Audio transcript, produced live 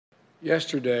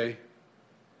Yesterday,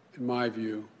 in my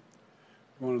view,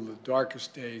 one of the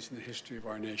darkest days in the history of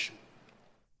our nation.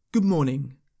 Good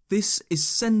morning. This is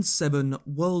Send 7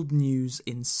 World News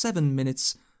in 7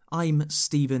 minutes. I'm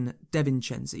Stephen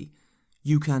DeVincenzi.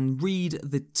 You can read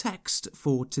the text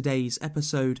for today's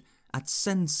episode at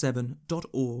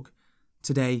send7.org.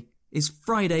 Today is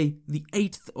Friday, the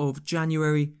 8th of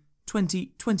January,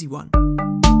 2021.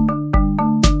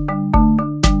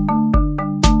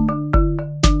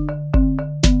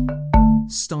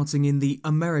 Starting in the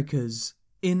Americas,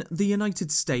 in the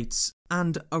United States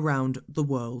and around the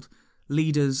world,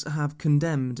 leaders have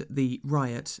condemned the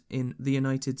riot in the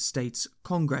United States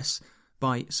Congress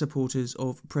by supporters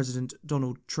of President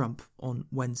Donald Trump on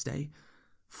Wednesday.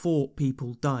 4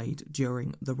 people died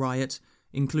during the riot,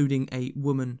 including a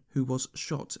woman who was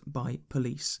shot by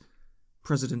police.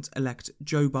 President-elect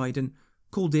Joe Biden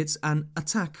called it an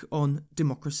attack on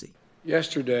democracy.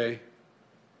 Yesterday,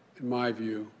 in my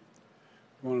view,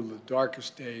 one of the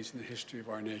darkest days in the history of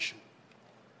our nation.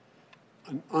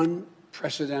 An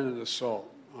unprecedented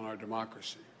assault on our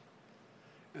democracy.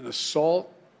 An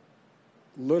assault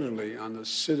literally on the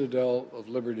citadel of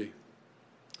liberty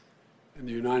in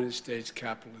the United States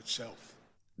Capitol itself.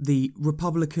 The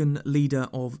Republican leader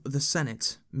of the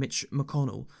Senate, Mitch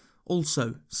McConnell,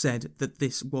 also said that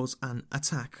this was an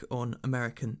attack on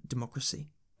American democracy.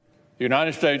 The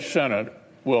United States Senate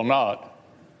will not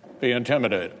be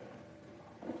intimidated.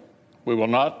 We will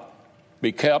not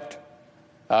be kept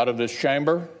out of this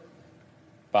chamber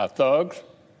by thugs,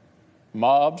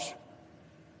 mobs,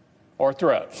 or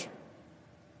threats.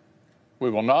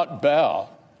 We will not bow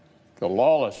to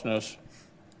lawlessness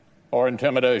or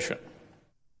intimidation.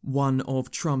 One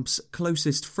of Trump's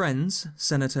closest friends,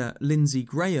 Senator Lindsey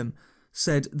Graham,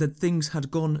 said that things had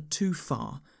gone too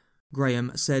far.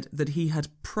 Graham said that he had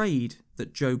prayed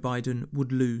that Joe Biden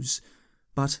would lose,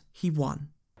 but he won.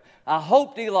 I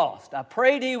hoped he lost. I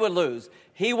prayed he would lose.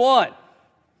 He won.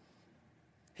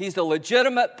 He's the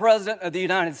legitimate president of the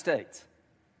United States.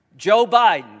 Joe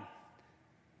Biden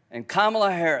and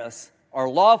Kamala Harris are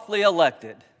lawfully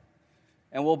elected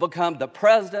and will become the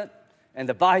president and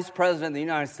the vice president of the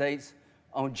United States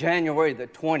on January the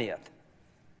 20th.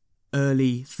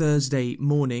 Early Thursday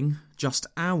morning, just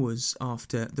hours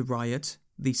after the riot,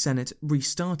 the Senate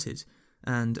restarted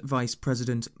and Vice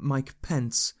President Mike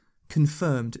Pence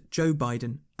confirmed Joe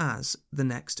Biden as the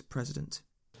next president.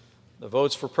 The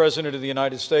votes for President of the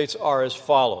United States are as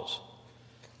follows.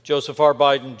 Joseph R.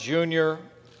 Biden, Jr.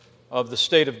 of the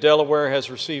state of Delaware has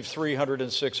received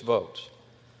 306 votes.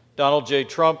 Donald J.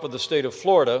 Trump of the state of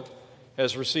Florida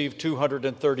has received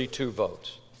 232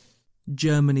 votes.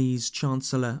 Germany's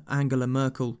Chancellor Angela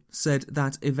Merkel said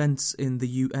that events in the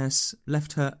US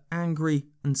left her angry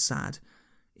and sad.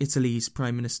 Italy's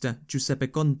Prime Minister Giuseppe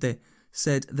Conte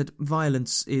said that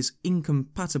violence is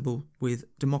incompatible with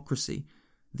democracy.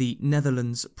 The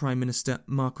Netherlands Prime Minister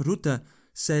Mark Rutte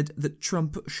said that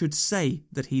Trump should say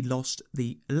that he lost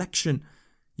the election.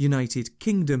 United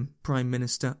Kingdom Prime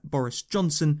Minister Boris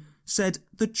Johnson said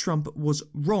that Trump was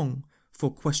wrong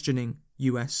for questioning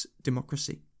US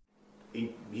democracy.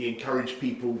 He encouraged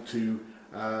people to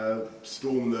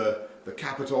storm the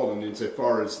Capitol, and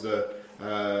insofar as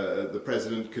the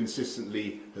president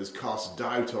consistently has cast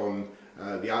doubt on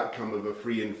the outcome of a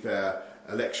free and fair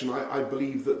election, I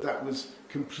believe that was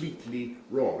completely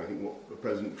wrong. I think what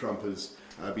President Trump has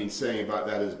been saying about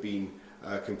that has been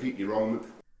completely wrong.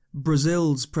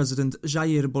 Brazil's President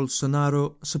Jair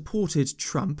Bolsonaro supported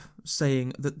Trump,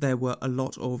 saying that there were a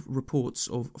lot of reports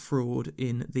of fraud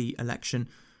in the election.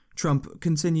 Trump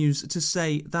continues to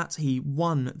say that he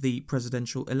won the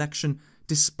presidential election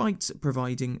despite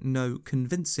providing no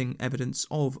convincing evidence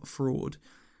of fraud.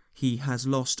 He has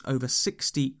lost over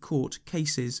 60 court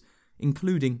cases,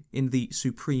 including in the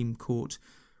Supreme Court,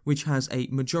 which has a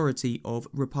majority of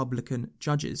Republican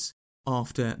judges.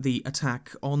 After the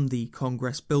attack on the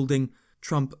Congress building,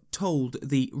 Trump told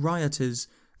the rioters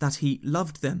that he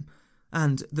loved them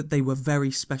and that they were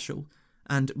very special,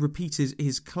 and repeated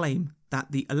his claim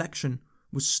that the election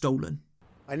was stolen.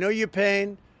 I know your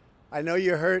pain. I know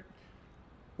you're hurt.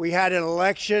 We had an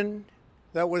election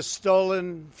that was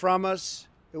stolen from us.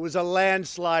 It was a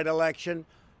landslide election.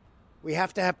 We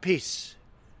have to have peace.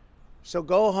 So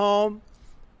go home.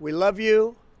 We love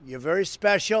you. You're very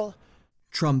special.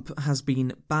 Trump has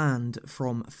been banned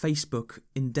from Facebook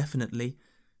indefinitely.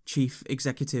 Chief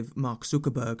Executive Mark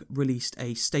Zuckerberg released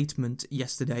a statement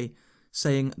yesterday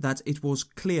saying that it was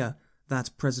clear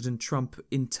that President Trump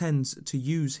intends to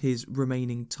use his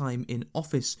remaining time in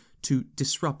office to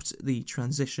disrupt the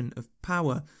transition of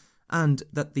power, and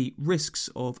that the risks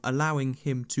of allowing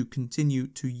him to continue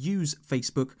to use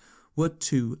Facebook were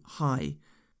too high.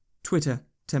 Twitter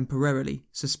temporarily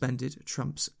suspended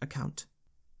Trump's account.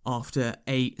 After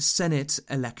a Senate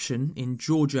election in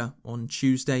Georgia on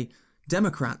Tuesday,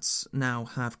 Democrats now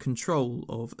have control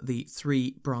of the three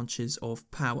branches of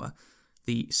power: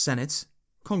 the Senate,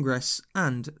 Congress,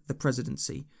 and the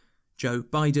presidency. Joe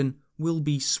Biden will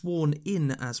be sworn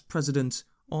in as president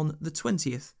on the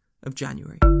 20th of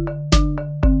January.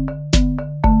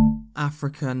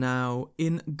 Africa now.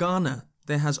 In Ghana,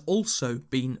 there has also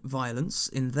been violence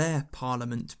in their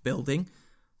parliament building.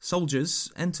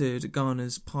 Soldiers entered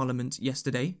Ghana's parliament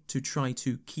yesterday to try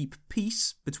to keep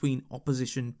peace between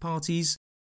opposition parties.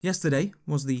 Yesterday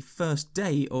was the first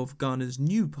day of Ghana's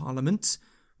new parliament,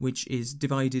 which is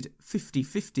divided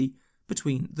 50-50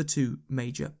 between the two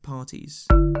major parties.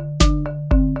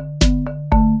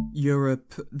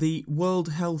 Europe. The World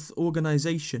Health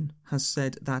Organization has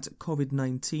said that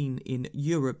COVID-19 in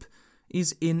Europe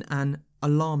is in an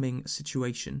alarming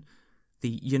situation.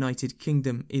 The United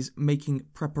Kingdom is making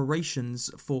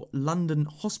preparations for London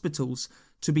hospitals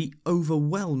to be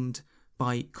overwhelmed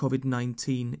by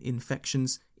COVID-19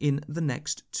 infections in the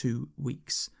next 2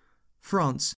 weeks.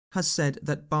 France has said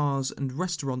that bars and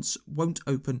restaurants won't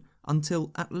open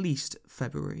until at least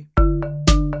February.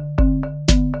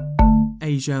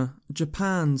 Asia.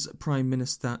 Japan's Prime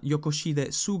Minister Yoshihide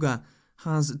Suga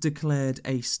has declared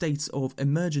a state of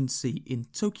emergency in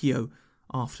Tokyo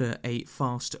after a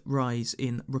fast rise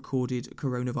in recorded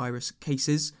coronavirus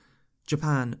cases.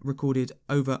 Japan recorded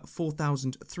over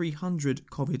 4,300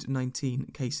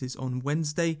 COVID-19 cases on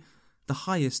Wednesday, the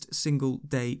highest single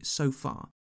day so far.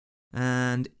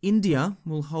 And India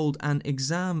will hold an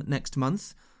exam next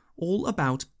month all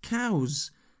about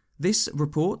cows. This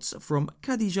reports from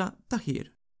Khadija Tahir.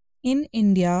 In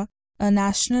India, a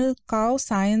national cow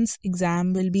science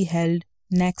exam will be held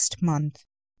next month.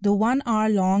 The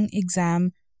 1-hour-long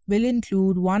exam will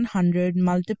include 100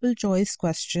 multiple-choice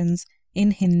questions in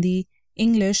Hindi,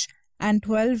 English, and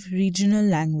 12 regional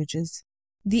languages.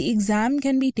 The exam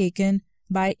can be taken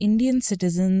by Indian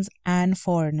citizens and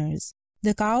foreigners.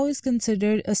 The cow is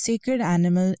considered a sacred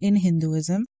animal in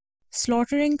Hinduism.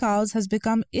 Slaughtering cows has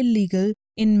become illegal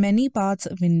in many parts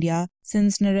of India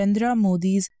since Narendra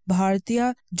Modi's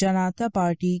Bharatiya Janata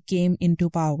Party came into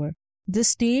power. The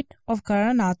state of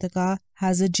Karnataka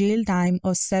has a jail time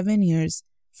of 7 years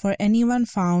for anyone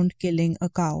found killing a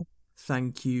cow.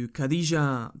 Thank you,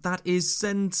 Khadija. That is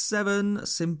Send 7,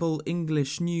 Simple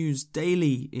English News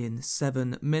Daily in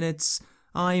 7 minutes.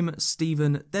 I'm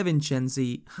Stephen De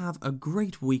Vincenzi. Have a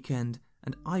great weekend,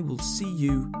 and I will see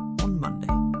you on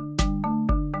Monday.